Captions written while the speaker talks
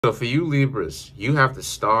So for you Libras, you have the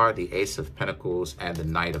Star, the Ace of Pentacles, and the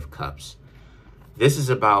Knight of Cups. This is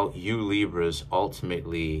about you Libras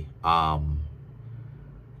ultimately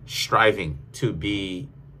striving to be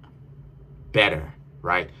better,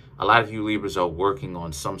 right? A lot of you Libras are working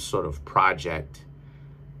on some sort of project.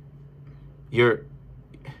 You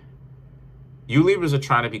Libras are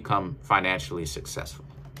trying to become financially successful,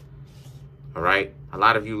 all right? A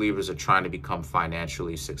lot of you Libras are trying to become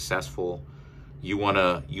financially successful. You want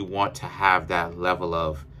to have that level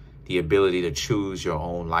of the ability to choose your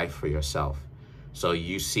own life for yourself. So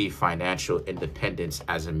you see financial independence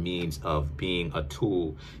as a means of being a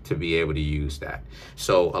tool to be able to use that.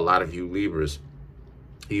 So a lot of you Libras,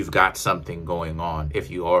 you've got something going on. If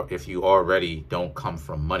you already don't come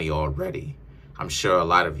from money already, I'm sure a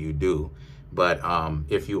lot of you do. But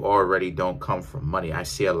if you already don't come from money, I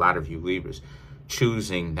see a lot of you Libras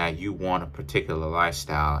choosing that you want a particular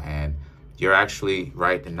lifestyle, and you're actually,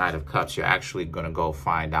 right, the Knight of Cups, you're actually going to go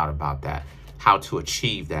find out about that, how to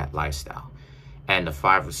achieve that lifestyle. And the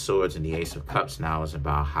Five of Swords and the Ace of Cups now is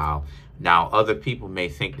about how now other people may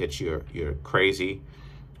think that you're crazy,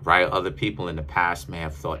 right? Other people in the past may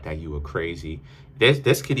have thought that you were crazy.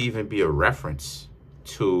 This could even be a reference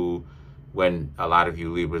to when a lot of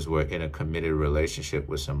you Libras were in a committed relationship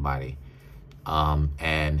with somebody,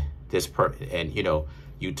 and you know,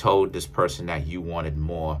 you told this person that you wanted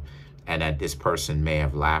more, and that this person may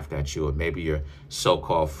have laughed at you, or maybe your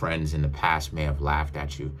so-called friends in the past may have laughed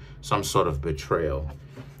at you, some sort of betrayal.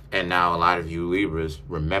 And now a lot of you Libras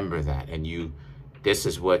remember that, and this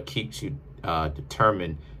is what keeps you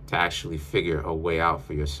determined to actually figure a way out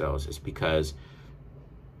for yourselves. It's because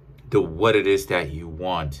what it is that you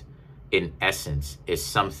want, in essence, is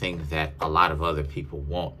something that a lot of other people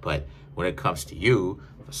won't. But when it comes to you,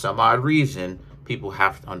 for some odd reason, people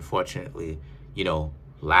have to, unfortunately, you know,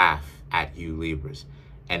 laugh at you Libras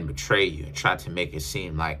and betray you and try to make it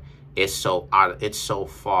seem like it's so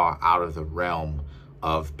far out of the realm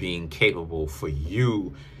of being capable for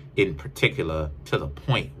you in particular, to the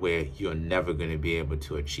point where you're never going to be able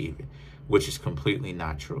to achieve it, which is completely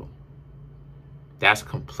not true. That's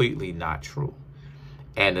completely not true.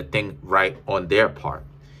 And the thing, right, on their part.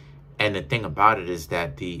 And the thing about it is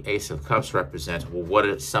that the Ace of Cups represents, well, what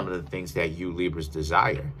are some of the things that you Libras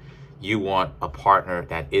desire? You want a partner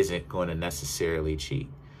that isn't going to necessarily cheat.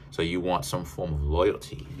 So you want some form of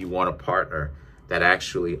loyalty. You want a partner that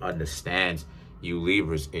actually understands you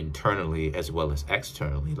Libras internally as well as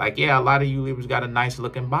externally. Like, yeah, a lot of you Libras got a nice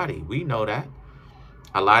looking body. We know that.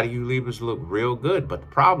 A lot of you Libras look real good. But the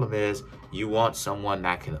problem is you want someone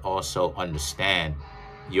that can also understand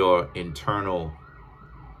your internal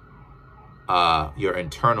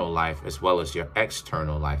life as well as your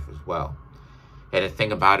external life as well. And the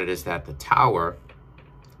thing about it is that the Tower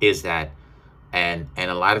is that, and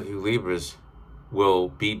a lot of you Libras will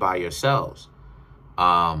be by yourselves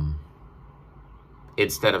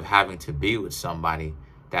instead of having to be with somebody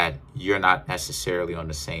that you're not necessarily on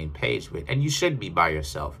the same page with. And you should be by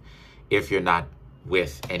yourself if you're not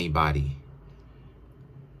with anybody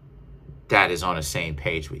that is on the same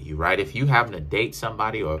page with you, right? If you happen to date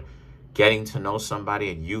somebody or getting to know somebody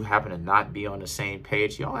and you happen to not be on the same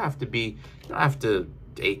page, you don't have to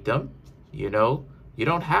date them, you know? You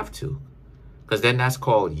don't have to, because then that's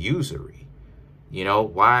called usury. You know,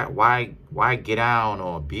 why get down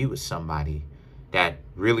or be with somebody that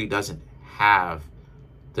really doesn't have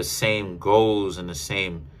the same goals and the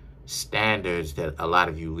same standards that a lot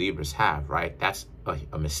of you Libras have, right? That's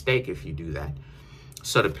a mistake if you do that.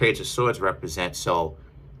 So the Page of Swords represents, so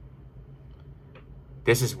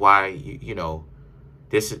this is why, you know,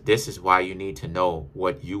 this is why you need to know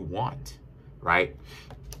what you want, right?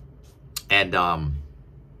 And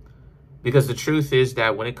because the truth is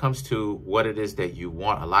that when it comes to what it is that you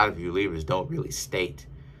want, a lot of you Libras don't really state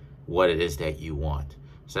what it is that you want.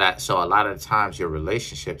 So a lot of the times your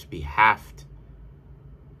relationships be halved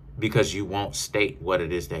because you won't state what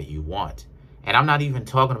it is that you want. And I'm not even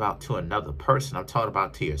talking about to another person. I'm talking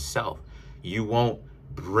about to yourself. You won't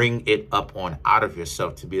bring it up on out of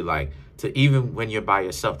yourself to be like, to even when you're by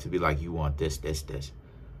yourself, to be like, you want this, this, this,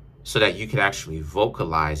 so that you can actually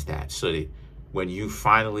vocalize that. So that when you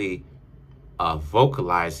finally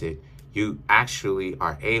vocalize it, you actually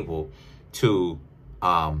are able to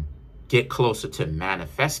get closer to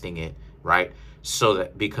manifesting it, right? So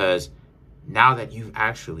that, because now that you've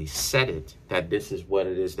actually said it, that this is what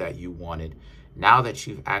it is that you wanted, now that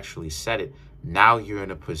you've actually said it, now you're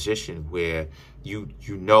in a position where you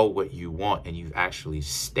know what you want, and you've actually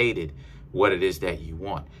stated what it is that you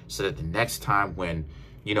want, so that the next time when,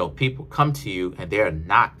 you know, people come to you and they're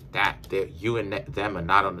not that, you and them are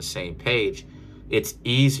not on the same page, it's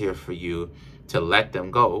easier for you to let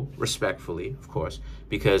them go, respectfully, of course,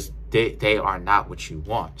 because they are not what you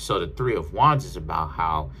want. So the Three of Wands is about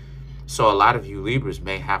how, so a lot of you Libras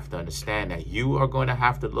may have to understand that you are going to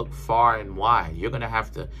have to look far and wide. You're going to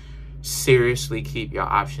have to seriously keep your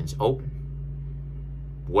options open.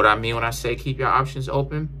 What I mean when I say keep your options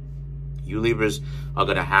open, you Libras are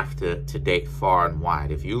going to have to date far and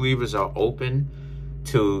wide. If you Libras are open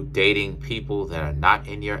to dating people that are not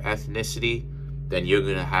in your ethnicity, then you're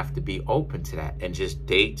going to have to be open to that and just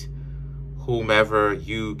date whomever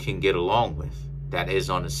you can get along with that is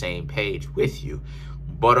on the same page with you,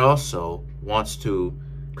 but also wants to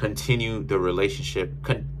continue the relationship,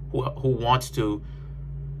 who wants to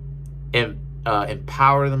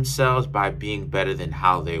empower themselves by being better than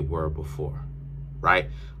how they were before, right?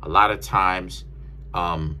 A lot of times,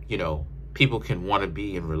 you know, people can want to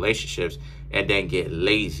be in relationships and then get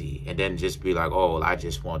lazy and then just be like, oh, well, I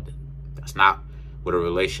just want it. That's not what a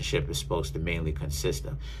relationship is supposed to mainly consist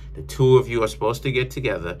of. The two of you are supposed to get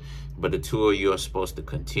together, but the two of you are supposed to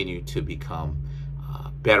continue to become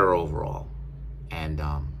better overall and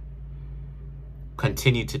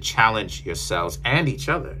continue to challenge yourselves and each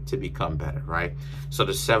other to become better, right? So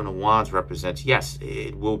the Seven of Wands represents, yes,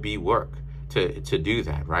 it will be work to do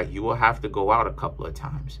that, right? You will have to go out a couple of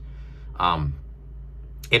times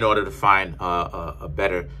in order to find a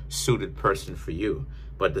better suited person for you.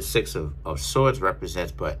 But the Six of Swords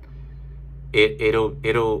represents, but it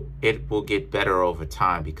will get better over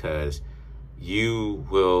time, because you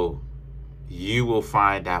will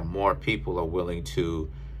find that more people are willing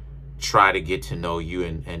to try to get to know you,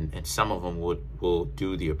 and some of them will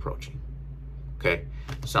do the approaching. Okay,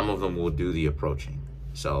 some of them will do the approaching.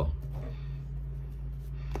 So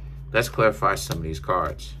let's clarify some of these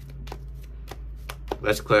cards.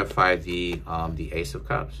 Let's clarify the Ace of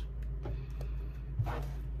Cups.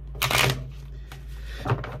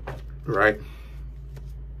 Right?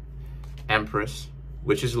 Empress,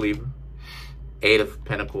 which is Libra, Eight of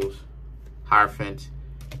Pentacles, Hierophant,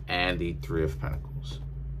 and the Three of Pentacles.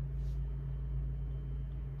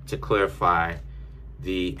 To clarify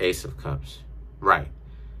the Ace of Cups. Right.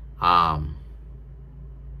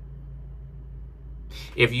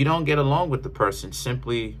 If you don't get along with the person,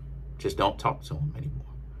 simply just don't talk to them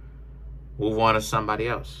anymore. Move on to somebody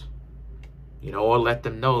else. You know, or let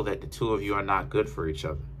them know that the two of you are not good for each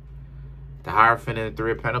other. The Hierophant and the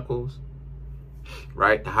Three of Pentacles,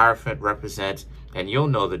 right? The Hierophant represents, and you'll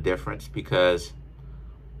know the difference because,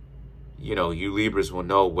 you know, you Libras will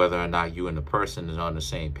know whether or not you and the person is on the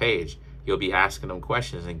same page. You'll be asking them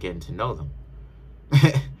questions and getting to know them.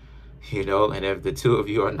 You know, and if the two of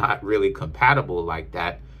you are not really compatible like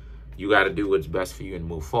that, you got to do what's best for you and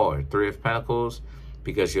move forward. Three of Pentacles,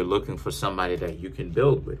 because you're looking for somebody that you can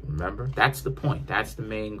build with. Remember, that's the point. That's the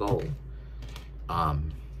main goal.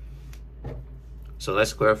 So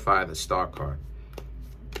let's clarify the Star card.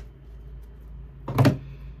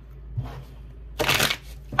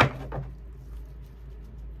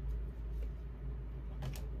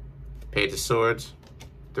 Page of Swords,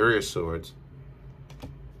 Three of Swords,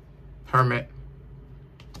 Hermit,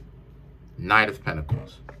 Knight of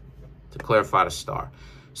Pentacles. To clarify the Star.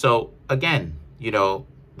 So again, you know,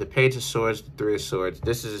 the Page of Swords, the Three of Swords,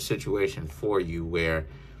 this is a situation for you where,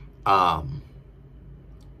 and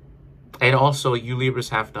also you Libras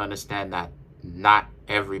have to understand that not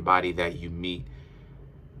everybody that you meet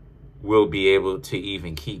will be able to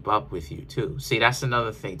even keep up with you too. See, that's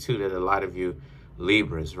another thing too, that a lot of you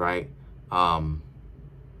Libras, right?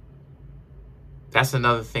 That's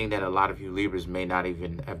another thing that a lot of you Libras may not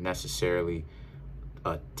even have necessarily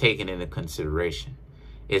taken into consideration,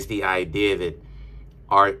 is the idea that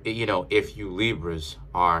if you Libras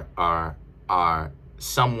are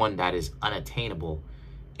someone that is unattainable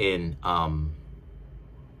in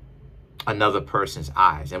another person's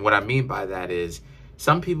eyes. And what I mean by that is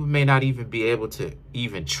some people may not even be able to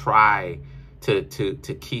even try to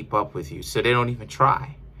keep up with you. So they don't even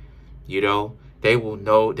try. You know, they will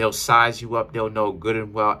know, they'll size you up. They'll know good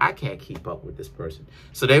and well, I can't keep up with this person.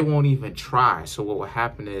 So they won't even try. So what will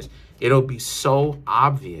happen is it'll be so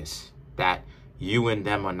obvious that you and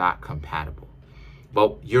them are not compatible.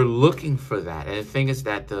 But you're looking for that. And the thing is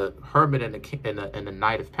that the Hermit and the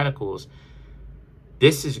Knight of Pentacles,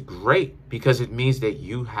 this is great because it means that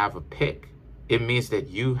you have a pick. It means that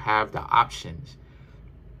you have the options,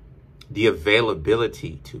 the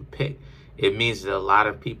availability to pick. It means that a lot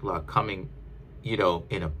of people are coming, you know,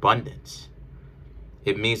 in abundance.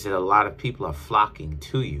 It means that a lot of people are flocking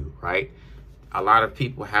to you, right? A lot of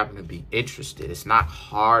people happen to be interested. It's not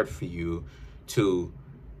hard for you to,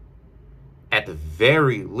 at the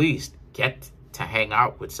very least, get to hang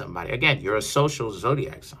out with somebody. Again, you're a social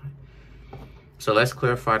zodiac sign. So let's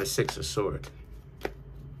clarify the Six of Swords.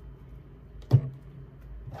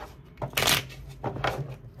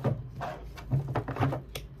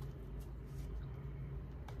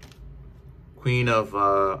 Queen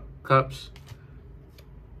of Cups,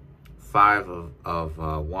 Five of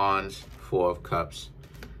Wands, Four of Cups,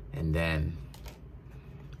 and then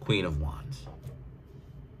Queen of Wands.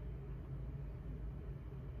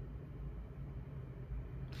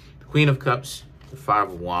 The Queen of Cups, the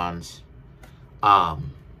Five of Wands.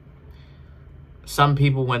 Some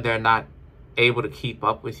people, when they're not able to keep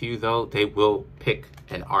up with you, though, they will pick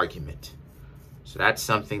an argument. So that's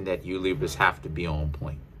something that you Libras have to be on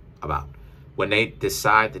point about. When they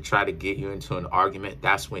decide to try to get you into an argument,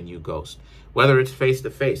 that's when you ghost. Whether it's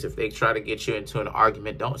face-to-face, if they try to get you into an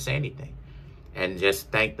argument, don't say anything. And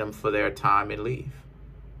just thank them for their time and leave.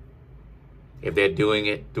 If they're doing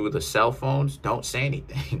it through the cell phones, don't say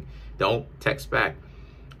anything. Don't text back.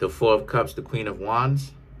 The Four of Cups, the Queen of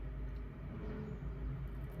Wands.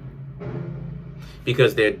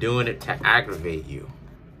 Because they're doing it to aggravate you,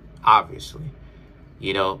 obviously.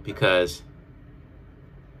 You know, because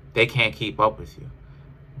they can't keep up with you.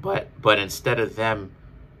 But instead of them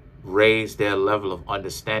raise their level of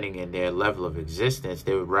understanding and their level of existence,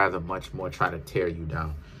 they would rather much more try to tear you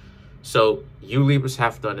down. So you Libras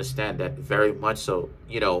have to understand that very much so,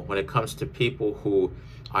 you know, when it comes to people who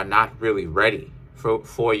are not really ready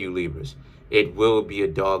for you Libras, it will be a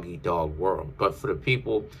dog-eat-dog world. But for the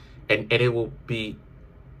people, and it will be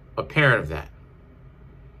apparent of that.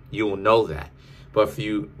 You will know that. But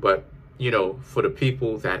you know, for the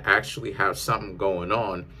people that actually have something going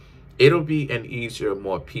on, it'll be an easier,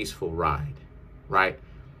 more peaceful ride, right?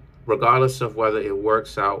 Regardless of whether it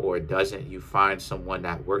works out or it doesn't, you find someone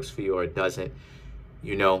that works for you or it doesn't.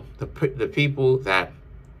 You know, the people that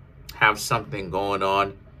have something going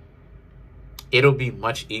on, it'll be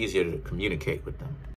much easier to communicate with them.